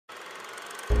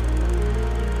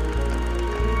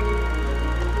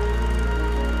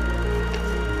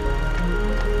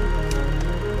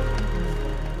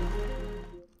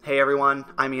Hey everyone,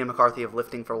 I'm Ian McCarthy of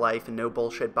Lifting for Life and No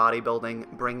Bullshit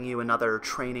Bodybuilding, bringing you another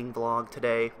training vlog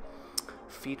today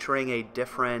featuring a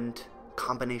different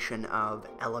combination of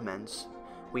elements.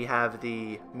 We have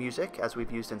the music, as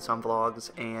we've used in some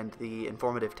vlogs, and the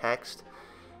informative text,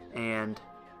 and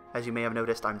as you may have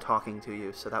noticed, I'm talking to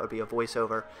you, so that would be a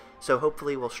voiceover. So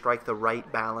hopefully we'll strike the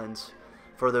right balance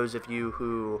for those of you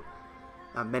who,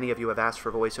 many of you have asked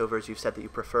for voiceovers, you've said that you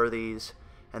prefer these,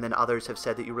 and then others have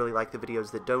said that you really like the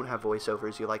videos that don't have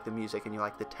voiceovers, you like the music and you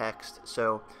like the text.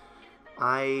 So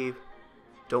I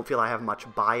don't feel I have much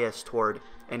bias toward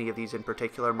any of these in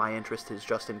particular. My interest is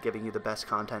just in giving you the best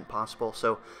content possible,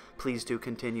 so please do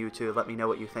continue to let me know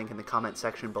what you think in the comment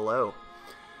section below.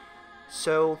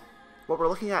 So what we're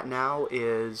looking at now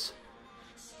is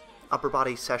upper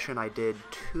body session I did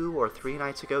 2 or 3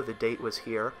 nights ago. The date was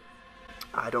here.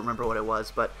 I don't remember what it was,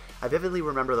 but I vividly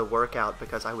remember the workout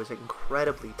because I was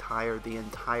incredibly tired the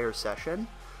entire session,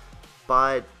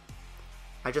 but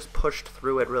I just pushed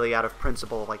through it really out of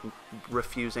principle, like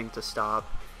refusing to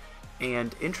stop.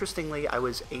 And interestingly, I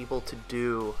was able to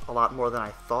do a lot more than I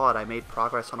thought. I made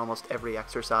progress on almost every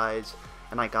exercise,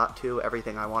 and I got to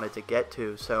everything I wanted to get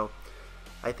to. So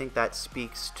I think that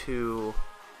speaks to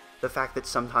the fact that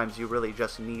sometimes you really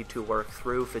just need to work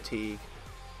through fatigue.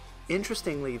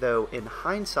 Interestingly though, in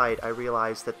hindsight, I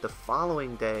realized that the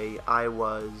following day I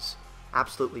was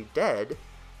absolutely dead,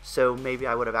 so maybe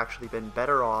I would have actually been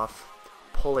better off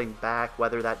pulling back,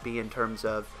 whether that be in terms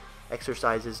of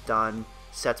exercises done,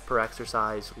 sets per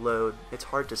exercise, load. It's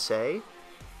hard to say.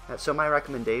 So my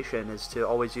recommendation is to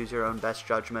always use your own best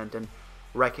judgment and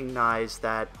recognize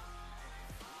that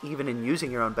even in using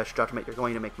your own best judgment, you're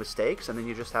going to make mistakes, and then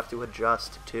you just have to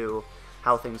adjust to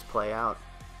how things play out.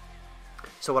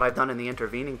 So what I've done in the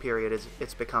intervening period is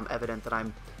it's become evident that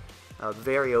I'm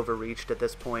very overreached at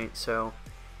this point, so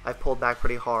I've pulled back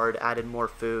pretty hard, added more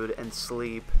food and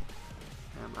sleep.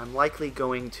 I'm likely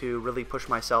going to really push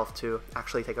myself to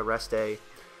actually take a rest day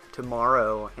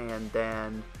tomorrow, and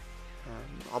then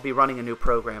I'll be running a new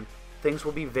program. Things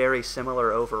will be very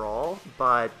similar overall,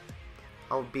 but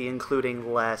I'll be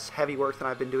including less heavy work than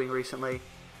I've been doing recently.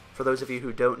 For those of you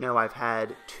who don't know, I've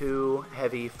had 2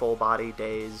 heavy full body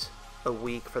days a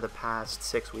week for the past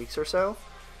 6 weeks or so.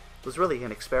 It was really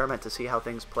an experiment to see how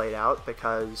things played out,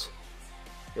 because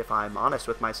if I'm honest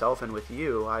with myself and with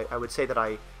you, I would say that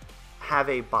I have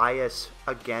a bias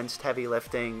against heavy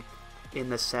lifting in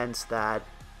the sense that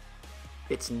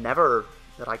it's never,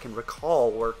 that I can recall,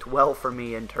 worked well for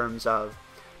me in terms of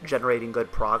generating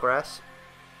good progress,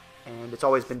 and it's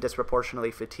always been disproportionately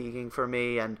fatiguing for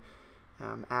me. And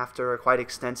after a quite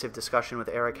extensive discussion with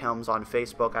Eric Helms on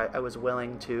Facebook, I was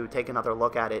willing to take another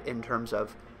look at it in terms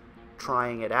of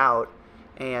trying it out,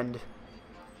 and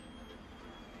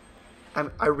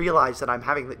I realized that I'm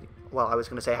having, well, I was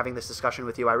going to say having this discussion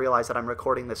with you, I realize that I'm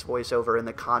recording this voiceover in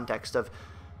the context of,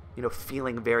 you know,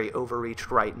 feeling very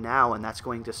overreached right now, and that's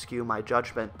going to skew my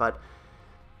judgment. But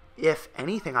if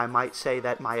anything, I might say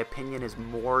that my opinion is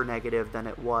more negative than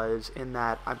it was, in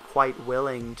that I'm quite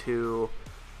willing to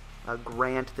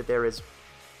grant that there is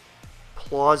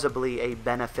plausibly a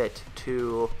benefit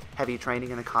to heavy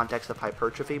training in the context of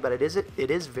hypertrophy, but it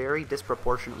is very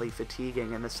disproportionately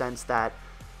fatiguing in the sense that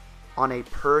on a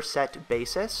per set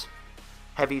basis,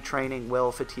 heavy training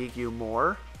will fatigue you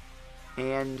more,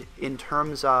 and in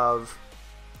terms of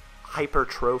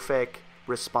hypertrophic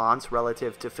response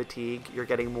relative to fatigue, you're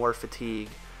getting more fatigue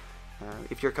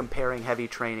if you're comparing heavy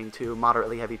training to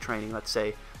moderately heavy training, let's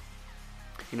say,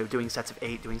 you know, doing sets of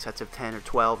 8, doing sets of 10 or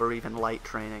 12, or even light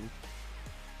training.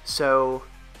 So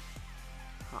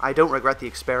I don't regret the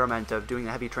experiment of doing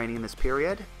the heavy training in this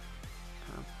period,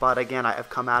 but again, I've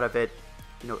come out of it,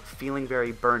 you know, feeling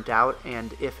very burnt out,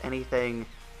 and if anything,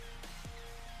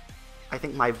 I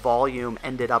think my volume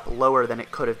ended up lower than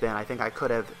it could have been. I think I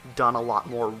could have done a lot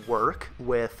more work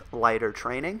with lighter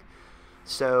training.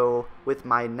 So with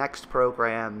my next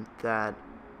program, that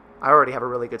I already have a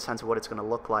really good sense of what it's going to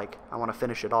look like. I want to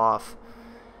finish it off.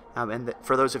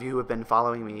 For those of you who have been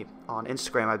following me on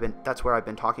Instagram, that's where I've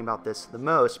been talking about this the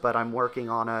most, but I'm working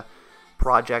on a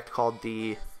project called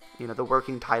the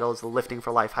working title is the Lifting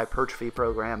for Life Hypertrophy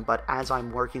Program, but as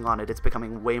I'm working on it, it's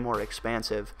becoming way more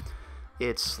expansive.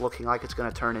 It's looking like it's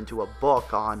going to turn into a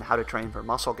book on how to train for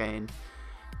muscle gain,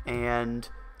 and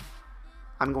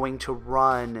I'm going to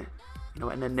run, you know,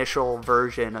 an initial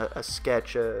version, a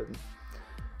sketch, a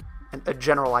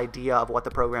general idea of what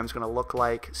the program is going to look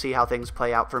like, see how things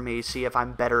play out for me, see if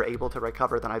I'm better able to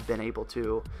recover than I've been able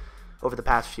to over the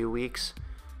past few weeks,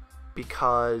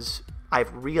 because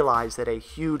I've realized that a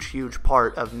huge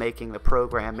part of making the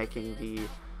program, making the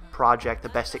project the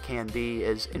best it can be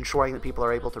is ensuring that people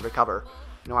are able to recover.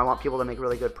 I want people to make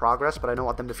really good progress, but I don't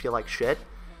want them to feel like shit.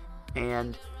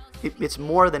 And it's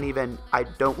more than even I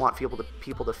don't want people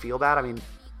to feel bad. I mean,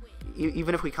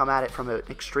 even if we come at it from an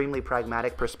extremely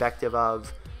pragmatic perspective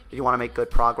of you want to make good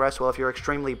progress, well, if you're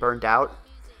extremely burned out,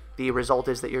 the result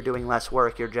is that you're doing less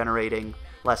work, you're generating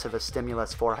less of a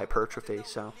stimulus for hypertrophy.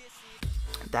 So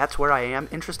that's where I am.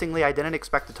 Interestingly, I didn't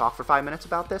expect to talk for 5 minutes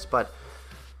about this, but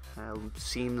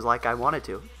seems like I wanted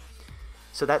to.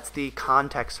 So that's the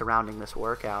context surrounding this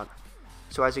workout.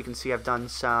 So as you can see, I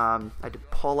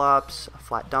did pull-ups, a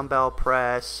flat dumbbell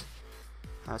press,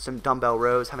 some dumbbell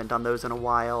rows. Haven't done those in a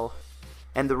while.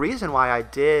 And the reason why I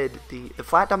did the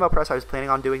flat dumbbell press, I was planning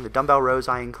on doing. The dumbbell rows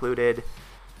I included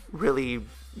really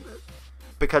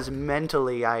because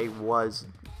mentally I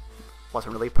wasn't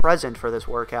really present for this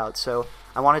workout. So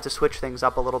I wanted to switch things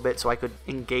up a little bit so I could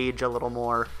engage a little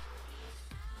more.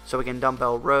 So again,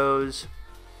 dumbbell rows.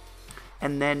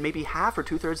 And then maybe half or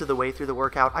 2/3 of the way through the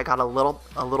workout, I got a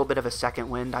little bit of a second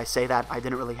wind. I say that I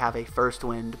didn't really have a first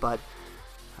wind, but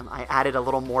I added a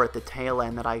little more at the tail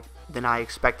end than I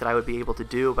expected I would be able to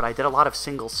do. But I did a lot of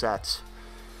single sets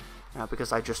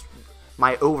because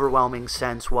my overwhelming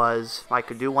sense was I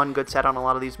could do one good set on a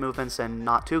lot of these movements and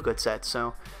not two good sets.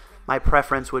 So my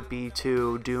preference would be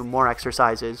to do more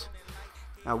exercises,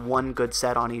 one good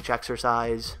set on each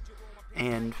exercise,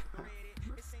 and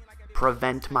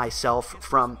prevent myself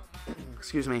from,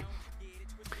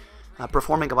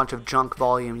 performing a bunch of junk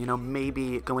volume,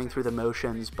 maybe going through the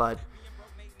motions, but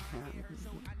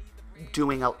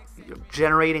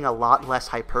generating a lot less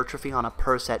hypertrophy on a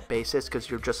per set basis because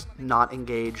you're just not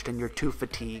engaged and you're too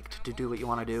fatigued to do what you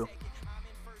want to do.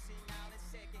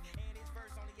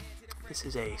 This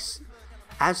is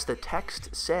as the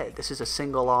text said, this is a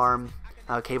single arm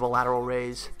cable lateral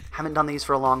raise. Haven't done these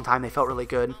for a long time. They felt really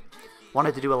good.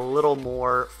 Wanted to do a little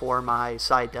more for my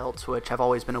side delts, which have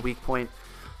always been a weak point.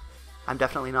 I'm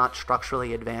definitely not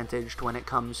structurally advantaged when it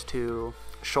comes to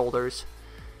shoulders.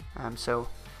 So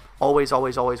always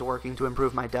working to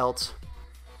improve my delts.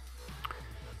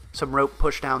 Some rope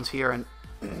pushdowns here. And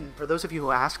for those of you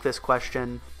who ask this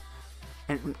question,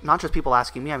 and not just people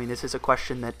asking me, I mean, this is a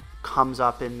question that comes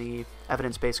up in the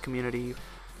evidence-based community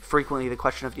frequently, the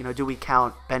question of, do we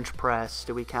count bench press,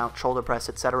 do we count shoulder press,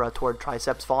 etc. toward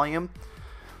triceps volume?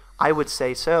 I would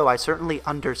say so. I certainly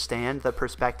understand the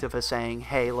perspective of saying,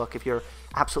 hey, look, if you're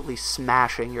absolutely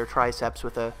smashing your triceps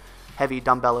with a heavy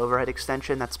dumbbell overhead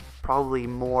extension, that's probably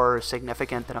more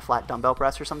significant than a flat dumbbell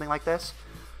press or something like this.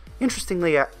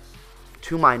 Interestingly,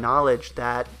 to my knowledge,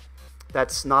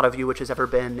 that's not a view which has ever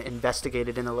been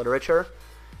investigated in the literature.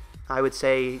 I would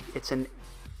say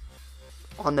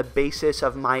on the basis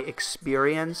of my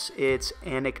experience, it's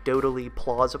anecdotally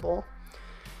plausible.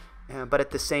 But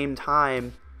at the same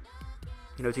time,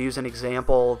 to use an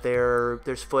example,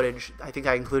 there's footage, I think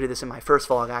I included this in my first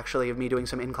vlog actually, of me doing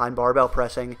some incline barbell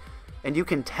pressing, and you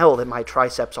can tell that my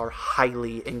triceps are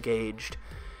highly engaged.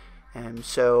 And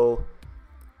so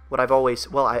what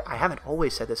I haven't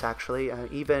always said this actually,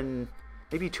 even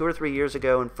maybe 2 or 3 years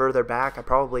ago and further back, I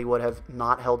probably would have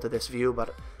not held to this view,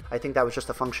 but I think that was just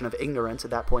a function of ignorance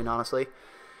at that point, honestly.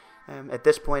 At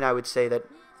this point, I would say that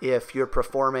if you're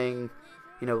performing,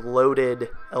 loaded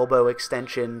elbow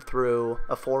extension through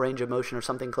a full range of motion or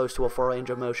something close to a full range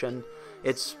of motion,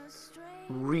 it's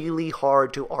really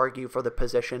hard to argue for the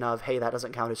position of, hey, that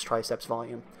doesn't count as triceps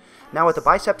volume. Now with the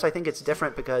biceps, I think it's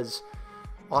different because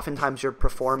oftentimes you're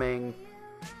performing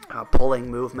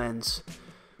pulling movements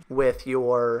with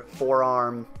your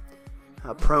forearm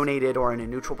pronated or in a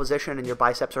neutral position, and your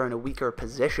biceps are in a weaker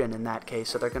position in that case,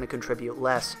 so they're going to contribute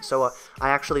less. So I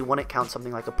actually wouldn't count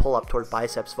something like a pull-up toward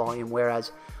biceps volume,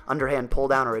 whereas underhand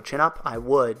pull-down or a chin-up, I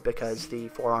would, because the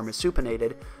forearm is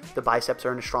supinated. The biceps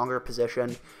are in a stronger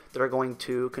position. They're going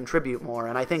to contribute more,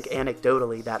 and I think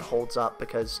anecdotally that holds up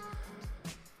because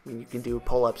you can do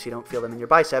pull-ups, you don't feel them in your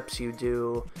biceps. You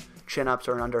do chin-ups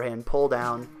or an underhand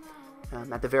pull-down,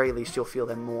 at the very least you'll feel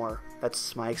them more.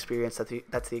 That's my experience.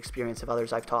 That's the experience of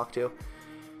others I've talked to.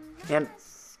 And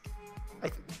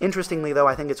interestingly, though,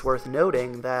 I think it's worth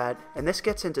noting that, and this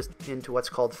gets into what's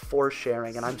called force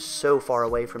sharing, and I'm so far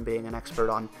away from being an expert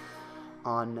on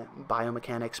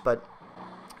biomechanics, but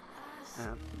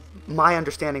my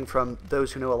understanding from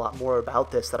those who know a lot more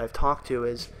about this that I've talked to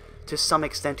is, to some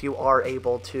extent, you are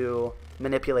able to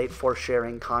manipulate force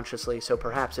sharing consciously. So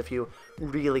perhaps if you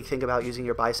really think about using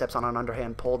your biceps on an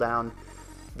underhand pull down,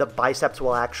 the biceps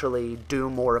will actually do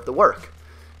more of the work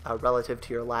relative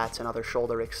to your lats and other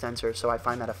shoulder extensors. So I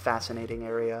find that a fascinating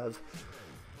area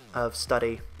of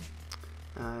study.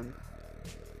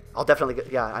 I'll definitely go,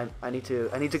 yeah, I need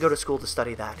to go to school to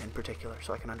study that in particular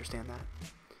so I can understand that.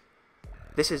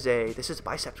 This is a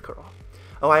biceps curl.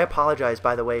 Oh, I apologize,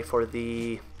 by the way, for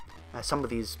the some of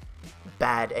these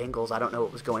bad angles. I don't know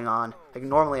what was going on. Like,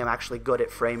 normally I'm actually good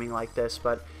at framing like this,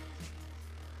 but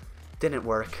didn't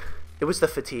work. It was the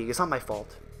fatigue. It's not my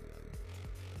fault.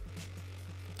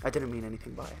 I didn't mean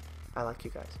anything by it. I like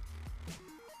you guys.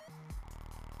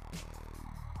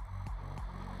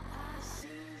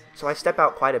 So I step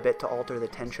out quite a bit to alter the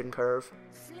tension curve.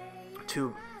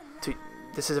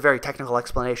 This is a very technical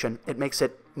explanation. It makes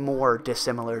it more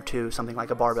dissimilar to something like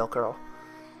a barbell curl.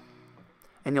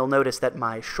 And you'll notice that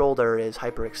my shoulder is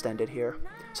hyperextended here.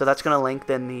 So that's going to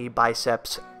lengthen the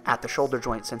biceps at the shoulder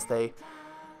joint, since they...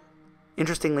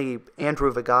 Interestingly,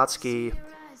 Andrew Vygotsky,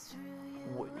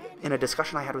 in a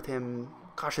discussion I had with him,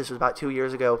 gosh, this was about 2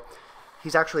 years ago,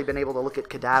 he's actually been able to look at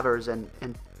cadavers, and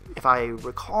if I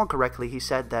recall correctly, he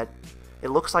said that it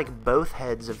looks like both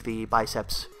heads of the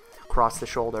biceps cross the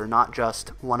shoulder, not just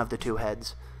one of the two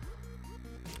heads.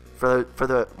 For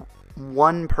the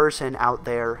one person out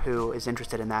there who is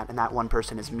interested in that, and that one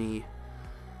person is me.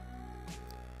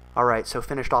 Alright, so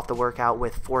finished off the workout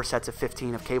with 4 sets of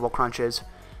 15 of cable crunches,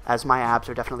 as my abs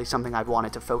are definitely something I've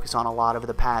wanted to focus on a lot over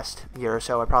the past year or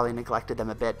so. I probably neglected them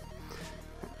a bit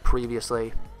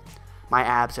previously. My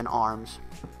abs and arms,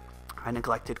 I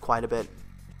neglected quite a bit.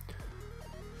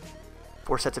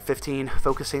 4 sets of 15,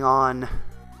 focusing on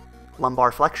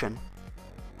lumbar flexion.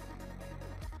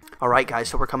 Alright guys,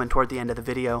 so we're coming toward the end of the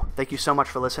video. Thank you so much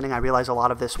for listening. I realize a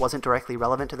lot of this wasn't directly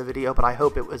relevant to the video, but I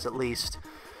hope it was at least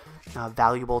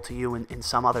valuable to you in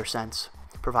some other sense.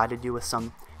 Provided you with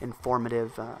some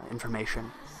informative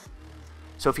information.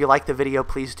 So if you like the video,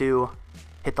 please do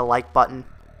hit the like button.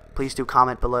 Please do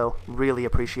comment below. Really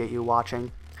appreciate you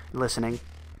watching and listening.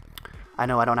 I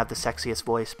know I don't have the sexiest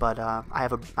voice, but I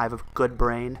have a good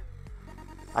brain.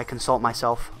 I consult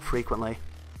myself frequently,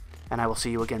 and I will see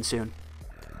you again soon.